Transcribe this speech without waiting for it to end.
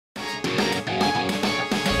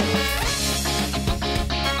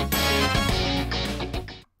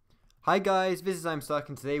Hi guys, this is I'm Stark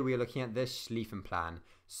and today we are looking at the Schlieffen Plan.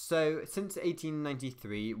 So, since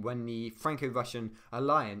 1893, when the franco-russian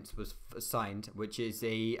alliance was signed, which is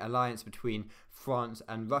a alliance between France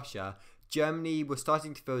and Russia, Germany was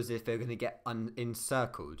starting to feel as if they were going to get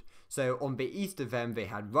encircled. So on the east of them they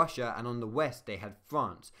had Russia and on the west they had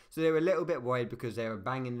France. So they were a little bit worried because they were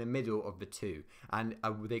bang in the middle of the two and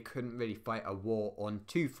they couldn't really fight a war on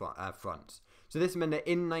two fronts. So this meant that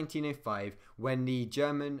in 1905, when the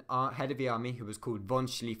German head of the army, who was called von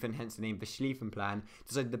Schlieffen, hence the name the Schlieffen Plan,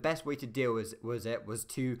 decided the best way to deal was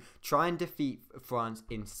to try and defeat France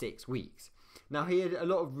in 6 weeks. Now he had a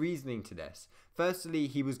lot of reasoning to this. Firstly,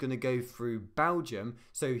 he was going to go through Belgium,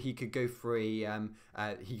 so he could go for he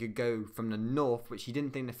could go from the north, which he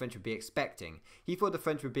didn't think the French would be expecting. He thought the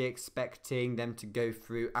French would be expecting them to go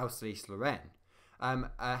through Alsace-Lorraine.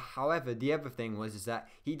 However, the other thing was that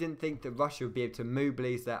he didn't think that Russia would be able to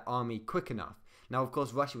mobilise their army quick enough. Now, of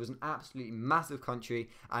course, Russia was an absolutely massive country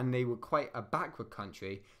and they were quite a backward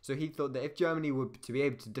country. So he thought that if Germany were to be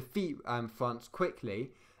able to defeat France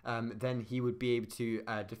quickly, then he would be able to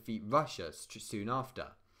defeat Russia soon after.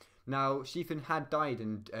 Now, Schlieffen had died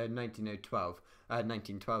in 1912,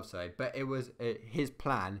 but it was his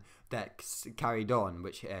plan that carried on,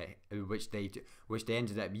 which they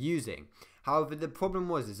ended up using. However, the problem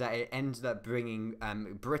was that it ended up bringing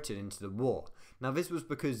Britain into the war. Now, this was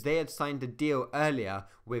because they had signed a deal earlier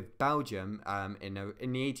with Belgium in the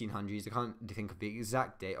 1800s. I can't think of the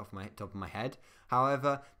exact date off my top of my head.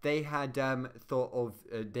 However, they had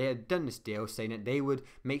they had done this deal saying that they would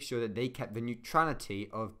make sure that they kept the neutrality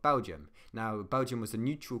of Belgium. Now, Belgium was a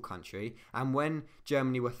neutral country, and when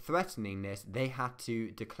Germany were threatening this, they had to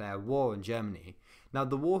declare war on Germany. Now,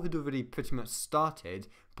 the war had already pretty much started,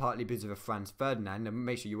 partly because of Franz Ferdinand. And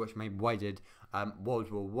make sure you watch my why did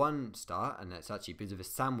World War I start, and that's actually a bit of a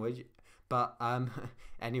sandwich. But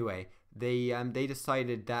anyway, they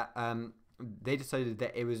decided that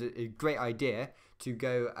it was a great idea to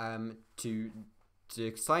go to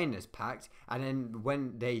sign this pact, and then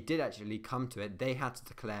when they did actually come to it, they had to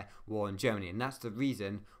declare war on Germany, and that's the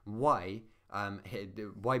reason why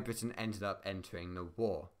Britain ended up entering the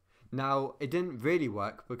war. Now, it didn't really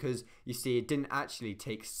work because, you see, it didn't actually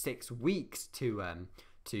take 6 weeks to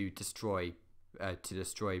destroy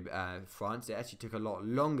France. It actually took a lot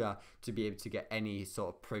longer to be able to get any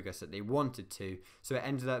sort of progress that they wanted to. So it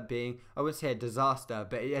ended up being, I wouldn't say a disaster,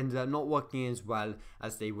 but it ended up not working as well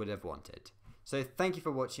as they would have wanted. So thank you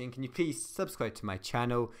for watching. Can you please subscribe to my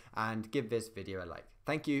channel and give this video a like?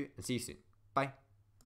 Thank you and see you soon. Bye.